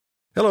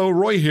Hello,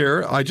 Roy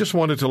here. I just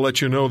wanted to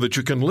let you know that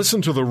you can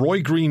listen to The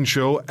Roy Green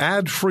Show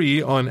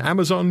ad-free on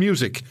Amazon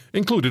Music,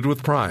 included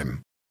with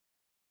Prime.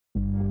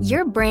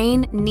 Your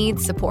brain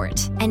needs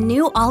support, and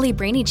new Ollie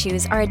Brainy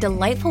Chews are a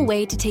delightful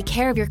way to take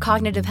care of your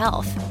cognitive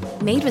health.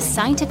 Made with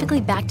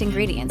scientifically backed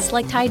ingredients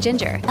like Thai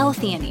ginger,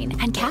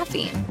 L-theanine, and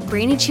caffeine,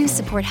 Brainy Chews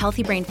support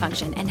healthy brain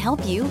function and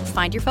help you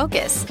find your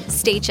focus,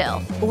 stay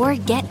chill, or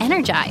get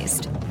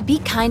energized. Be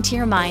kind to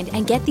your mind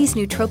and get these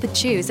nootropic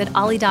chews at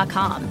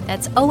ollie.com.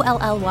 That's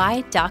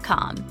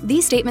OLLY.com.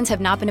 These statements have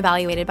not been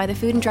evaluated by the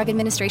Food and Drug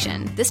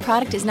Administration. This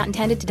product is not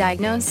intended to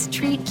diagnose,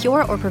 treat,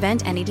 cure, or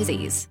prevent any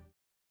disease.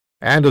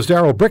 And as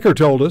Daryl Bricker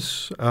told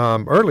us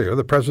earlier,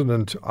 the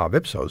president of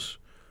Ipsos,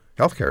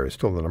 healthcare is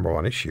still the number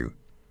one issue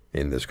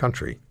in this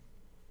country.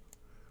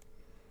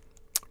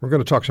 We're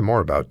going to talk some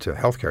more about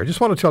healthcare. I just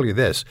want to tell you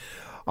this.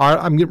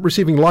 I'm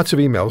receiving lots of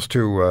emails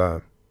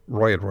to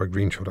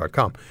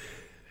roy@roygreenshow.com.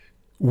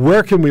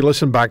 Where can we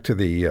listen back to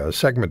the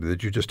segment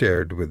that you just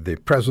aired with the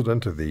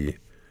president of the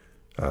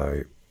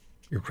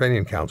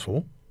Ukrainian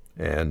Council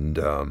and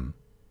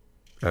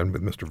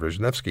with Mr.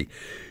 Brzezinski?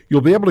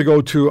 You'll be able to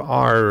go to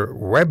our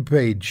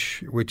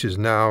webpage, which is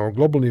now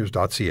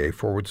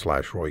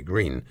globalnews.ca/Roy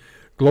Green.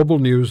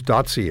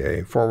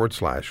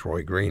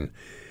 globalnews.ca/Roy Green.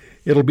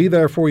 It'll be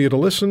there for you to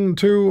listen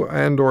to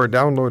and or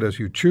download as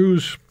you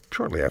choose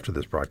shortly after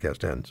this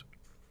broadcast ends.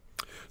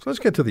 So let's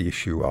get to the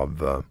issue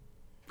of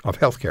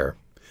healthcare.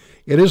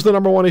 It is the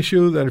number one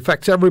issue that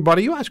affects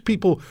everybody. You ask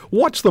people,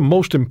 what's the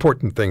most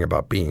important thing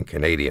about being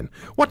Canadian?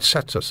 What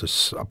sets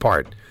us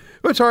apart?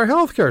 It's our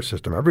healthcare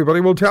system. Everybody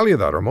will tell you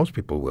that, or most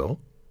people will.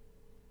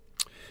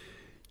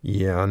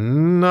 Yeah,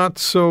 not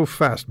so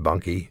fast,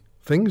 Bunky.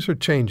 Things are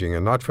changing,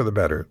 and not for the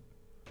better.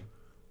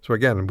 So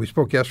again, we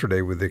spoke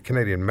yesterday with the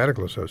Canadian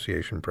Medical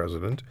Association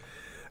president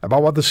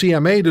about what the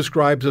CMA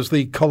describes as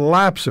the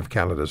collapse of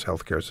Canada's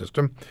healthcare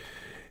system.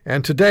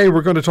 And today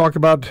we're going to talk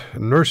about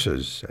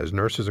nurses, as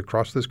nurses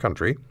across this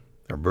country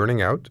are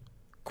burning out,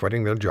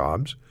 quitting their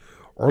jobs,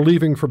 or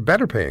leaving for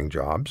better paying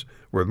jobs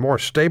with more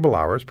stable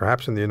hours,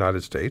 perhaps in the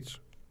United States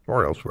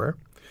or elsewhere.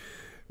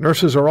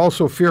 Nurses are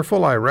also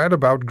fearful, I read,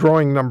 about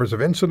growing numbers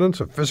of incidents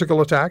of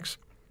physical attacks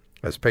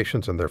as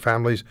patients and their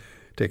families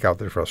take out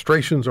their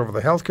frustrations over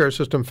the healthcare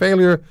system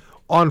failure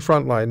on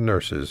frontline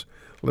nurses.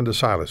 Linda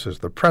Silas is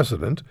the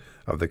president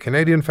of the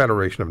Canadian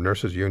Federation of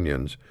Nurses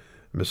Unions.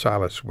 Ms.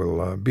 Silas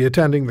will be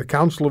attending the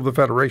Council of the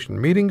Federation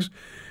meetings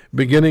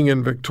beginning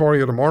in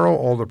Victoria tomorrow.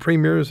 All the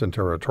premiers and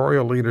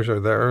territorial leaders are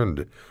there,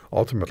 and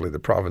ultimately the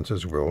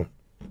provinces will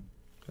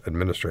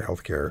administer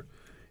health care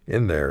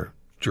in their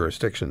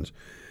jurisdictions.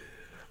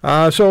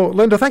 So,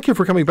 Linda, thank you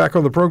for coming back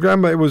on the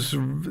program. It was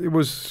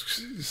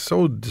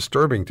so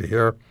disturbing to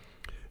hear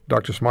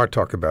Dr. Smart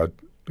talk about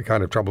the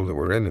kind of trouble that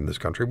we're in this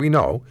country. We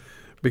know,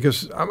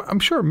 because I'm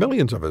sure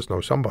millions of us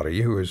know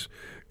somebody who is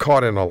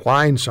caught in a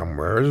line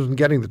somewhere, isn't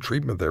getting the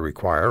treatment they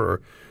require,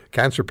 or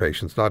cancer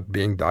patients not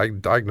being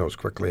diagnosed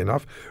quickly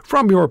enough.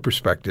 From your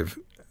perspective,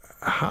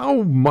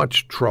 how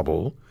much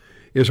trouble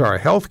is our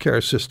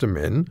healthcare system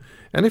in?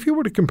 And if you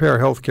were to compare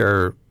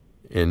healthcare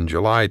in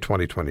July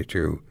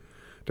 2022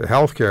 to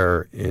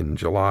healthcare in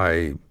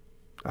July,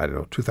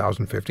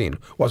 2015,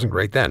 wasn't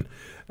great then.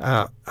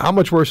 How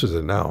much worse is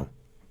it now?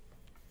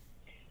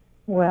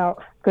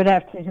 Well, good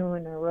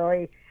afternoon,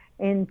 Roy.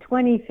 In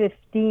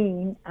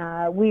 2015,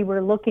 we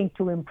were looking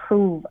to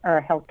improve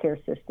our healthcare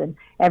system.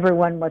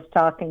 Everyone was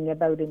talking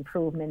about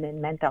improvement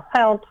in mental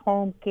health,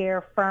 home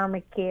care,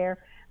 pharmacare.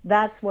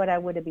 That's what I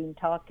would have been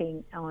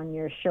talking on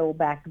your show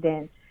back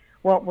then.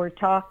 What we're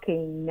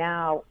talking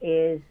now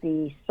is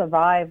the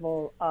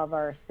survival of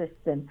our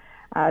system.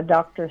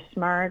 Dr.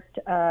 Smart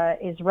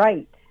is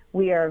right.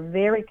 We are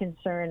very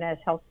concerned as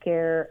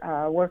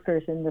healthcare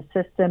workers in the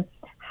system.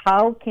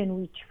 How can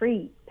we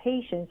treat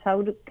patients?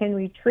 Can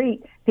we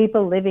treat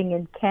people living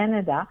in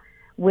Canada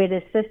with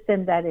a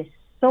system that is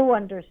so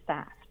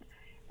understaffed?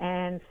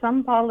 And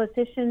some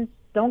politicians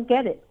don't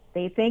get it.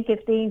 They think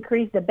if they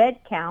increase the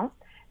bed count,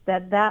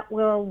 that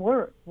will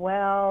work.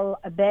 Well,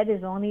 a bed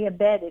is only a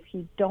bed if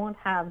you don't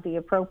have the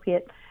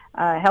appropriate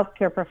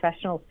healthcare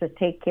professionals to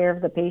take care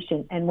of the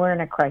patient, and we're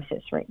in a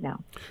crisis right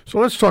now. So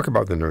let's talk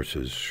about the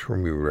nurses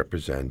whom we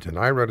represent. And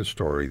I read a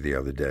story the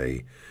other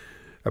day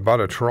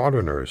about a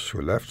Toronto nurse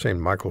who left St.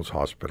 Michael's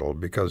Hospital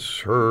because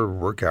her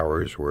work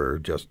hours were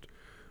just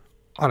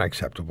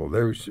unacceptable.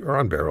 They were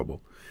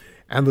unbearable.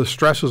 And the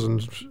stresses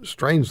and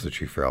strains that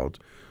she felt.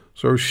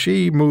 So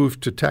she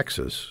moved to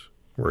Texas,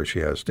 where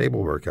she has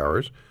stable work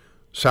hours,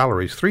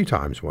 salaries 3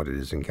 times what it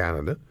is in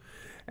Canada.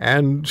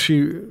 And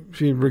she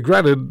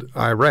regretted,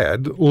 I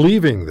read,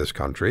 leaving this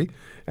country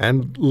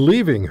and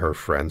leaving her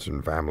friends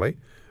and family.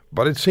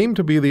 But it seemed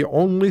to be the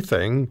only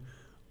thing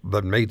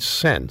that made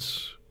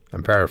sense.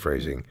 I'm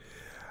paraphrasing.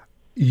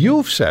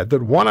 You've said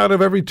that 1 out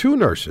of every 2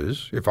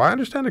 nurses, if I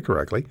understand it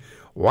correctly,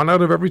 1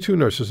 out of every 2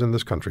 nurses in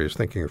this country is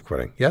thinking of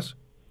quitting. Yes?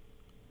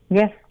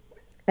 Yes.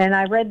 And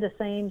I read the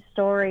same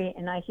story,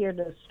 and I hear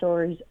those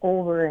stories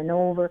over and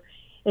over.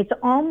 It's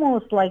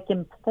almost like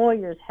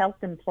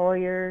health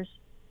employers,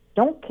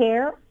 don't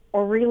care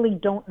or really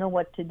don't know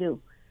what to do.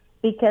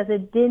 because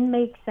it didn't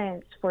make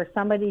sense for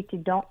somebody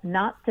to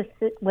not to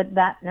sit with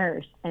that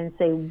nurse and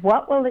say,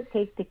 what will it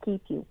take to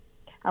keep you?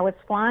 I was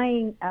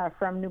flying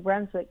from New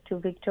Brunswick to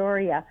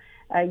Victoria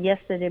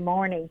yesterday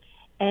morning,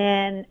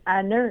 and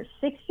a nurse,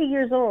 60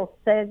 years old,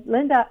 said,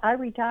 Linda, I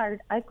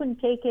retired. I couldn't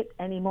take it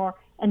anymore.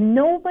 And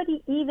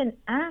nobody even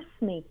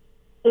asked me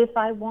if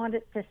I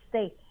wanted to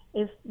stay,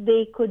 if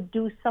they could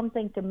do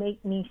something to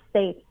make me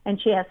stay.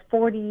 And she has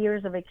 40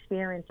 years of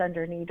experience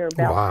underneath her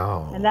belt.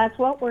 Wow. And that's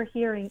what we're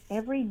hearing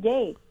every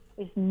day,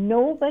 is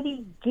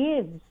nobody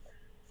gives.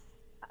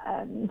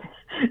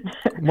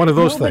 One of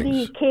those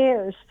nobody things.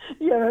 cares.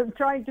 I'm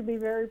trying to be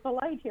very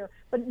polite here,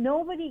 but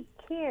nobody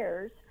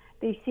cares.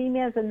 They see me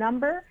as a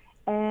number,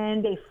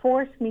 and they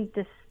force me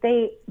to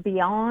stay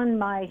beyond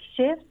my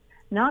shift,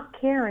 not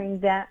caring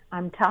that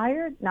I'm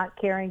tired, not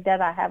caring that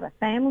I have a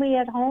family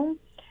at home,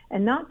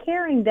 and not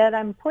caring that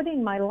I'm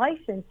putting my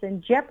license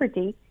in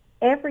jeopardy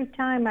every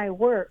time I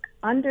work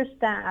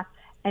understaffed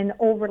and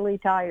overly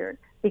tired,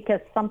 because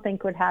something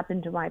could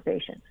happen to my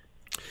patients.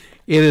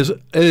 It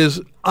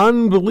is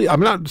unbelievable.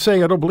 I'm not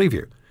saying I don't believe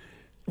you.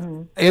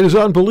 It is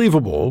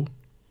unbelievable,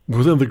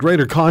 within the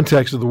greater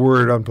context of the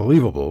word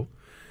unbelievable,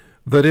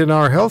 that in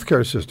our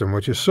healthcare system,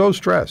 which is so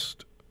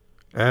stressed,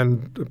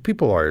 and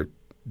people are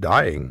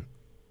dying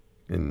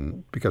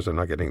because they're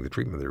not getting the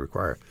treatment they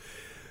require,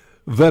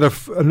 that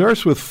a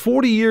nurse with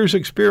 40 years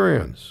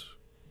experience,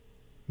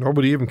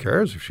 nobody even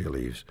cares if she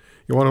leaves.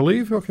 You want to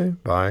leave? Okay,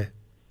 bye.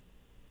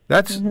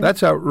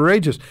 That's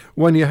outrageous.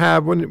 When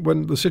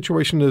the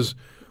situation is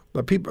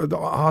the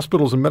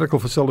hospitals and medical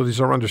facilities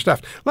are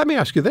understaffed. Let me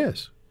ask you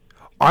this: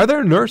 are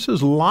there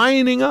nurses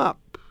lining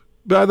up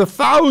by the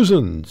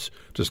thousands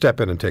to step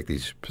in and take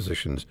these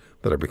positions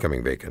that are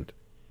becoming vacant?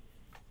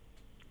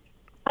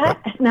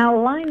 Now,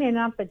 lining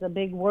up is a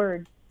big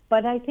word,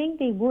 but I think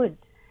they would.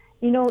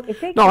 If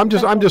they I'm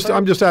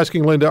just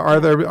asking, Linda. Are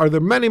there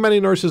many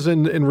nurses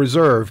in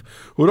reserve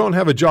who don't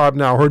have a job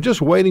now, who are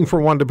just waiting for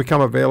one to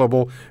become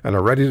available and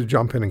are ready to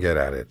jump in and get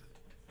at it?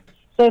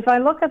 So if I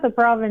look at the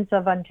province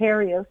of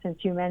Ontario,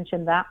 since you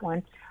mentioned that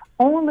one,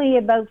 only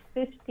about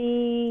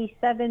 57%,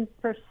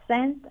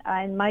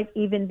 and might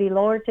even be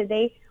lower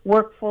today,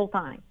 work full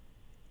time.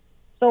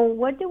 So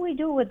what do we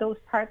do with those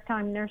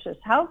part-time nurses?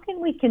 How can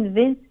we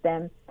convince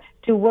them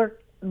to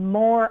work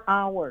more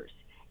hours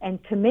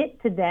and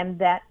commit to them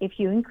that if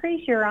you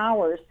increase your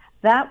hours,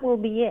 that will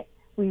be it?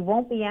 We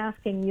won't be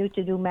asking you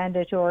to do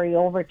mandatory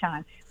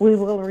overtime. We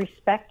will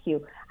respect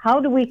you. How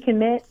do we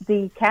commit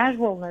the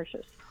casual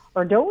nurses,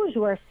 or those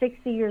who are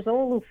 60 years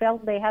old who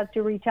felt they had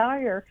to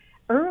retire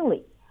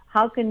early?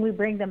 How can we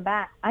bring them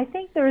back? I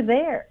think they're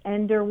there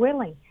and they're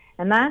willing.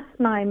 And that's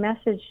my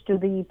message to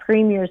the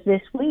premiers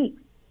this week.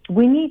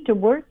 We need to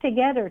work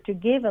together to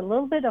give a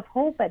little bit of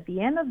hope at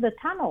the end of the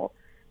tunnel,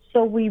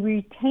 so we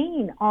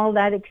retain all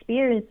that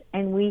experience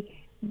and we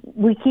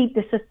keep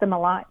the system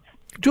alive.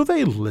 Do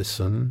they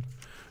listen?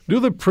 Do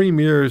the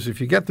premiers, if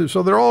you get this,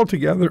 so they're all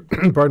together,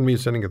 pardon me,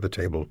 sitting at the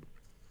table,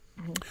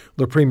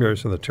 the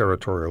premiers and the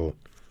territorial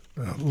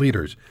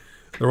leaders,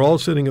 they're all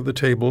sitting at the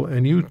table,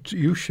 and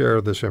you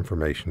share this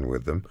information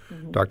with them.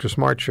 Dr.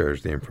 Smart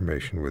shares the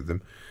information with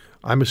them.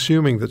 I'm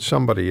assuming that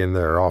somebody in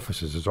their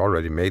offices has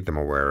already made them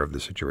aware of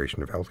the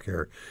situation of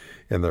healthcare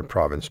in their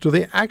province. Do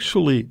they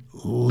actually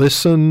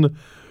listen,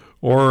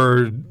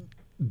 or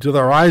do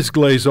their eyes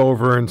glaze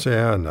over and say,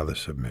 another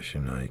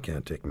submission, I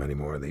can't take many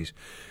more of these?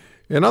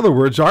 In other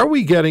words,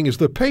 is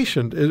the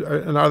patient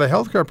and are the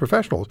healthcare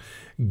professionals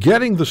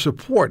getting the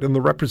support and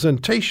the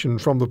representation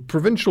from the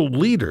provincial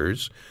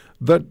leaders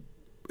that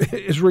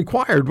is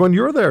required when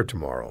you're there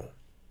tomorrow?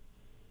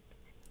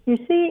 You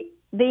see,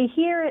 they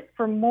hear it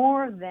from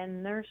more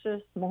than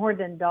nurses, more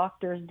than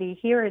doctors. They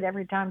hear it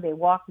every time they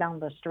walk down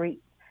the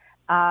street.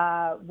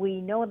 We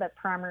know that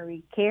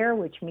primary care,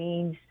 which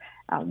means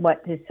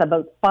it's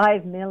about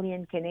 5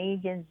 million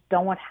Canadians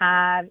don't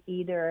have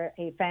either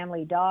a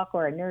family doc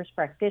or a nurse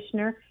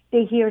practitioner.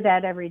 They hear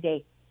that every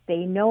day.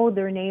 They know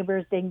their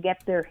neighbors didn't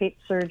get their hip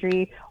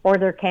surgery or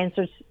their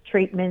cancer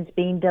treatments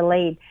being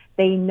delayed.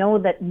 They know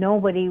that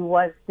nobody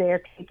was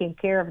there taking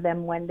care of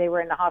them when they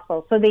were in the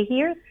hospital. So they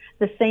hear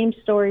the same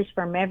stories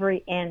from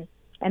every end.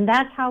 And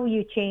that's how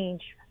you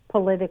change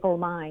political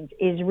minds,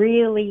 is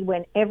really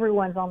when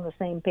everyone's on the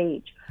same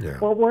page. Yeah.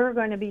 Well, we're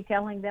going to be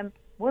telling them,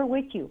 we're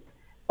with you.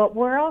 But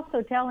we're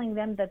also telling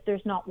them that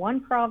there's not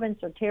one province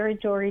or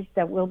territories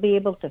that will be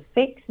able to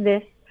fix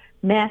this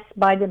mess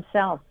by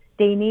themselves.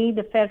 They need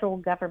the federal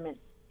government.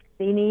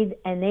 They need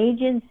an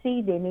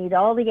agency. They need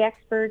all the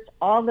experts,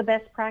 all the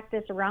best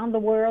practice around the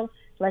world.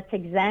 Let's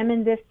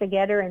examine this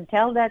together and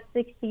tell that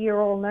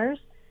 60-year-old nurse,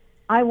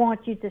 I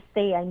want you to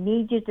stay. I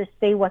need you to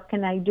stay. What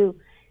can I do?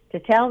 To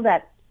tell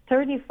that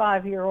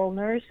 35-year-old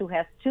nurse who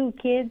has 2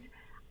 kids,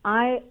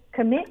 I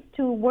commit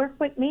to work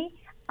with me.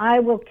 I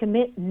will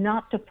commit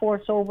not to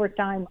force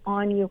overtime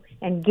on you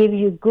and give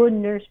you good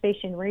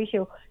nurse-patient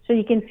ratio so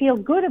you can feel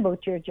good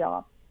about your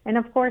job. And,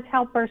 of course,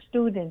 help our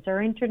students,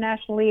 our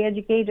internationally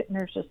educated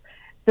nurses.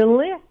 The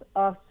list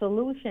of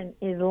solutions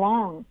is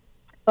long,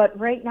 but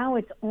right now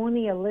it's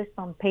only a list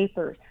on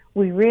papers.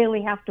 We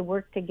really have to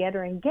work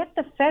together and get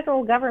the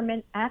federal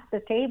government at the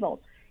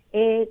table.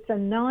 It's a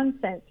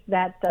nonsense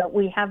that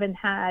we haven't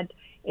had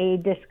a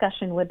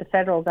discussion with the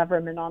federal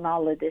government on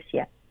all of this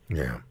yet.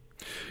 Yeah.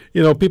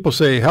 You know, people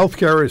say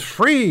healthcare is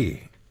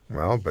free.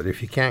 Well, but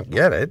if you can't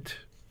get it,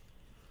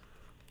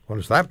 what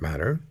does that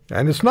matter?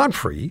 And it's not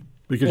free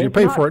because you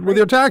pay for it with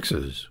your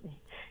taxes.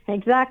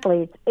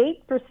 Exactly. It's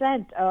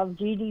 8% of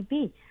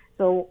GDP.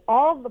 So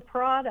all the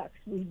products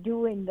we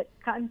do in the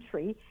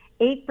country,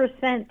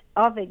 8%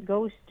 of it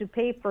goes to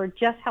pay for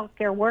just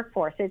healthcare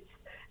workforce. It's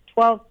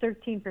 12,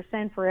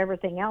 13% for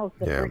everything else,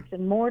 the bricks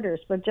and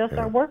mortars, but just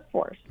our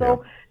workforce.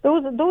 So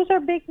those are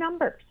big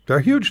numbers. They're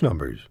huge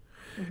numbers.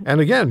 Mm-hmm.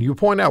 And again, you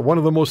point out one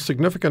of the most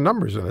significant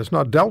numbers, and it's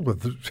not dealt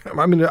with.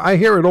 I mean, I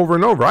hear it over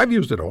and over. I've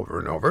used it over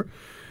and over.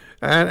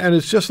 And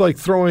it's just like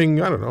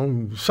throwing, I don't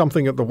know,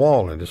 something at the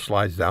wall and it just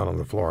slides down on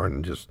the floor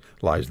and just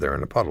lies there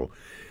in a puddle.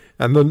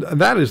 And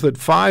that is that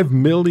 5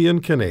 million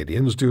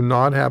Canadians do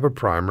not have a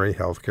primary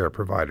health care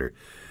provider.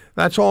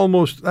 That's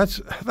about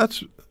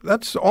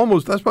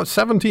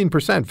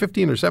 17%,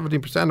 15 or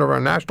 17% of our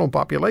national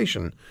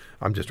population.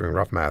 I'm just doing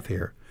rough math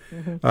here.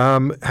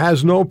 Mm-hmm.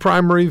 Has no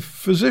primary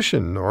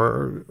physician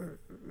or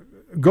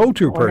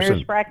go-to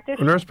person.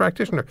 Nurse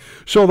practitioner.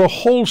 So the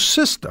whole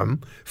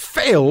system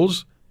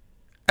fails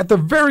at the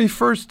very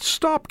first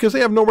stop because they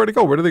have nowhere to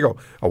go. Where do they go?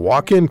 A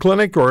walk-in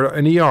clinic or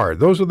an ER?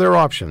 Those are their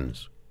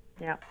options.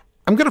 Yeah.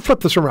 I'm going to flip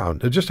this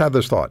around. I just had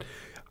this thought.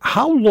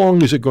 How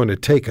long is it going to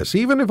take us,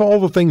 even if all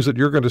the things that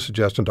you're going to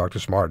suggest and Dr.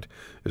 Smart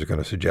is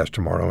going to suggest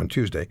tomorrow and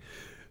Tuesday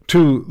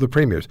to the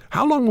premiers,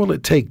 how long will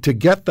it take to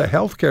get the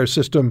healthcare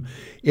system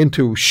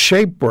into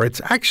shape where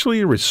it's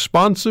actually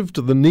responsive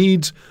to the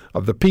needs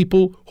of the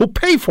people who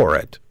pay for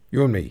it,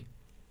 you and me?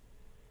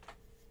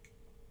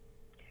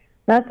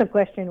 That's a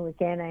question we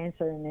can't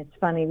answer, and it's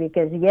funny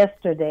because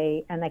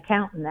yesterday an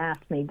accountant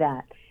asked me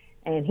that,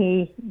 and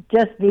he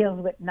just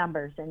deals with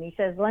numbers, and he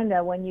says,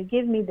 Linda, when you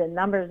give me the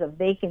numbers of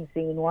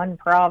vacancy in one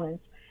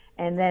province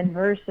and then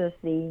versus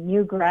the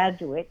new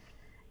graduates,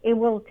 it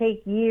will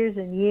take years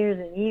and years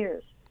and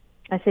years.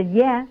 I said,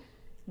 yes,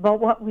 but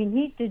what we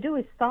need to do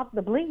is stop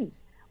the bleed.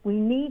 We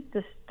need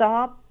to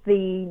stop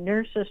the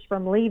nurses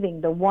from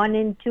leaving, the 1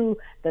 in 2,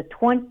 the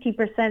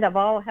 20% of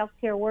all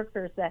healthcare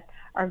workers that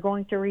are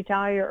going to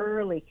retire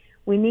early.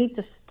 We need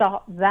to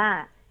stop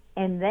that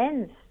and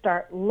then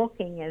start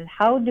looking at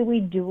how do we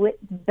do it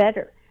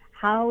better?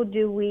 How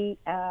do we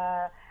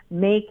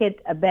make it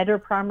a better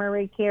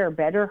primary care,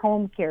 better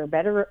home care,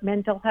 better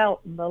mental health?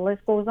 The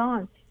list goes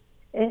on.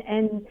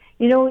 And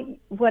you know,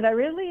 what I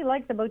really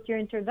liked about your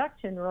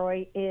introduction,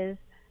 Roy, is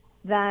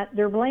that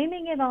they're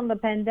blaming it on the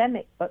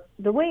pandemic. But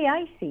the way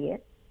I see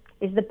it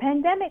is the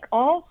pandemic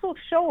also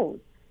showed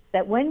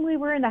that when we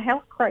were in a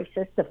health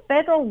crisis, the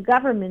federal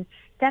government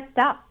stepped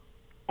up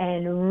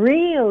and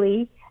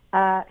really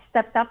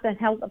stepped up and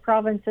helped the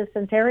provinces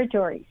and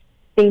territories.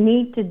 They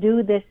need to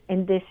do this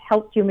in this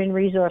health human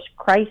resource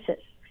crisis,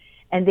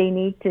 and they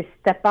need to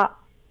step up.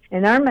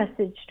 And our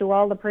message to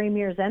all the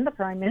premiers and the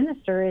prime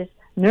minister is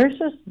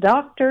nurses,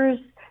 doctors,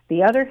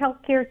 the other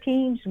healthcare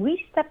teams,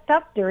 we stepped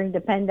up during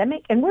the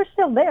pandemic, and we're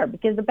still there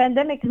because the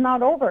pandemic is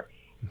not over.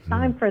 It's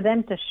time for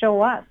them to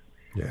show us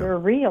their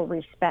real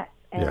respect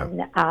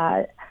and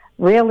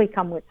really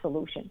come with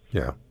solutions.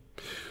 Yeah.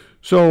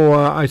 So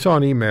I saw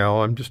an email.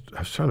 I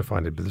was trying to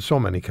find it, but there's so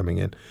many coming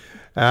in.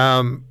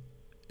 And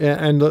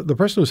the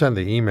person who sent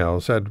the email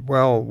said,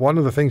 well, one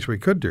of the things we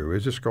could do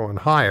is just go and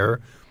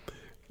hire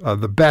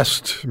the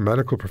best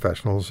medical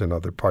professionals in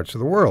other parts of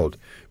the world,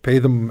 pay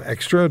them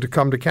extra to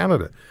come to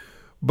Canada.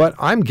 But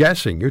I'm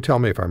guessing, you tell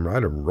me if I'm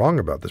right or wrong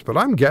about this, but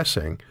I'm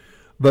guessing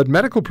that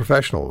medical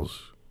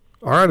professionals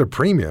are at a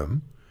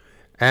premium,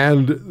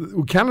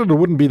 and Canada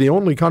wouldn't be the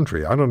only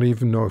country. I don't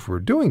even know if we're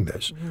doing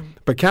this,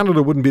 but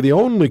Canada wouldn't be the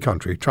only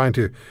country trying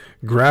to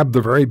grab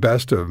the very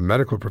best of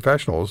medical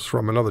professionals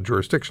from another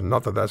jurisdiction.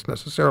 Not that that's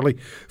necessarily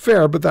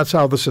fair, but that's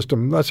how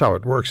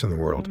it works in the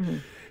world.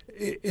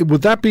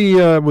 Would that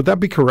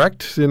be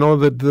correct? You know,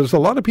 that there's a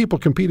lot of people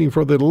competing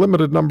for the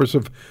limited numbers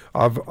of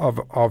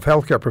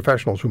healthcare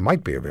professionals who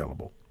might be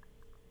available.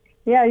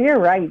 Yeah, you're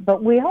right.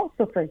 But we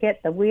also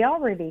forget that we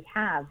already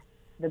have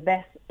the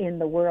best in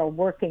the world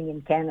working in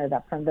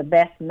Canada, from the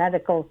best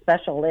medical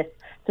specialists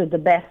to the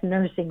best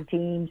nursing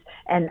teams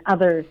and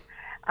others.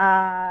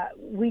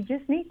 We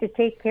just need to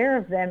take care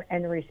of them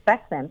and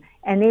respect them,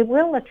 and they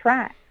will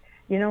attract.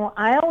 You know,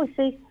 I always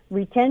say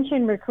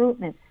retention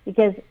recruitment,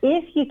 because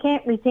if you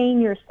can't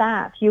retain your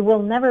staff, you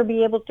will never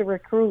be able to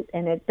recruit,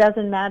 and it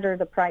doesn't matter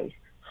the price.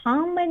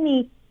 How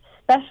many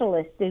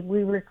specialists did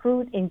we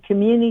recruit in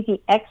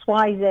community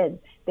XYZ?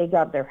 They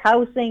got their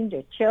housing,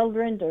 their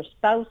children, their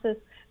spouses,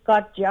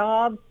 got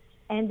jobs,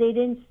 and they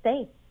didn't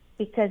stay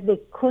because they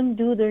couldn't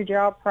do their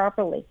job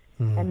properly.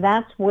 And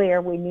that's where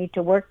we need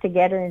to work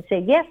together and say,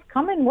 yes,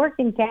 come and work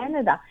in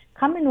Canada.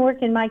 Come and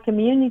work in my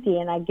community,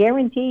 and I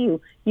guarantee you,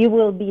 you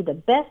will be the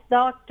best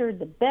doctor,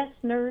 the best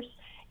nurse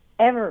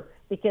ever,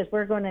 because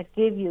we're going to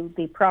give you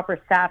the proper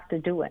staff to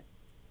do it.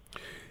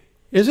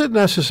 Is it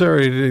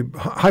necessary to,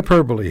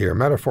 hyperbole here,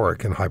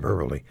 metaphoric and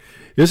hyperbole,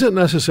 is it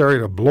necessary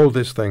to blow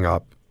this thing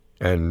up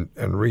and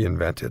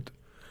reinvent it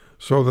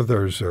so that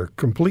there's a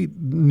complete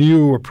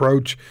new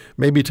approach,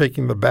 maybe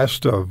taking the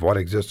best of what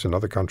exists in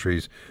other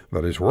countries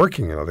that is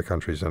working in other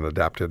countries and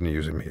adapt it and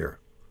use them here?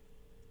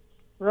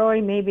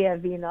 Roy, maybe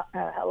I've been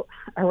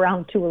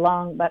around too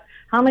long, but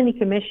how many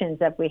commissions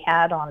have we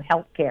had on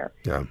healthcare?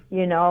 Yeah.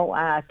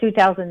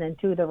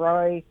 2002, the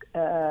Roy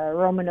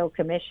Romano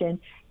Commission.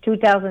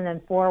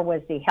 2004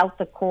 was the Health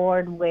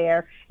Accord,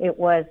 where it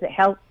was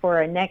health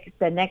for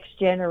the next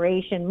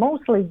generation,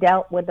 mostly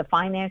dealt with the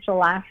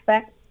financial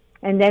aspect.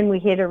 And then we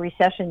hit a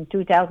recession in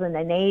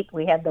 2008.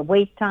 We had the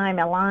Wait Time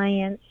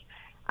Alliance.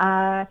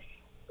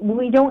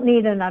 We don't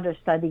need another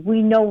study.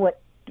 We know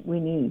what we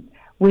need.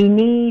 We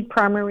need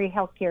primary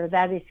health care.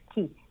 That is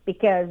key,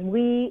 because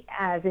we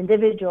as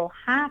individuals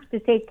have to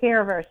take care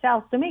of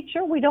ourselves to make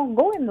sure we don't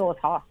go in those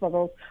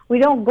hospitals. We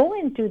don't go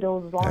into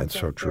those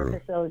long-term care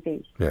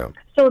facilities. Yeah.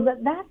 So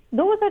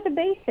those are the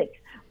basics.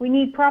 We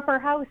need proper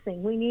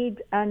housing. We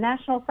need a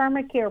national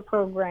pharmacare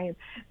program.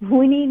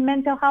 We need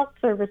mental health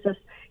services.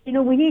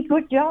 We need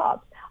good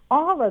jobs.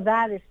 All of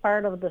that is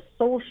part of the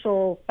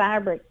social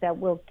fabric that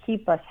will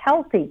keep us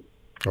healthy.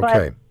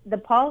 Okay. But the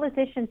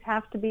politicians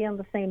have to be on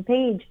the same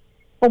page.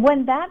 But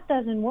when that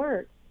doesn't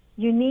work,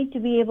 you need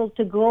to be able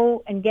to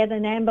go and get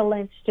an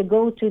ambulance to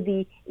go to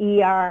the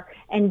ER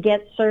and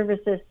get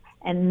services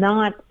and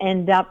not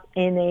end up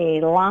in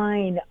a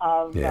line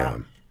of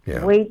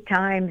wait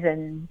times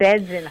and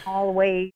beds in hallways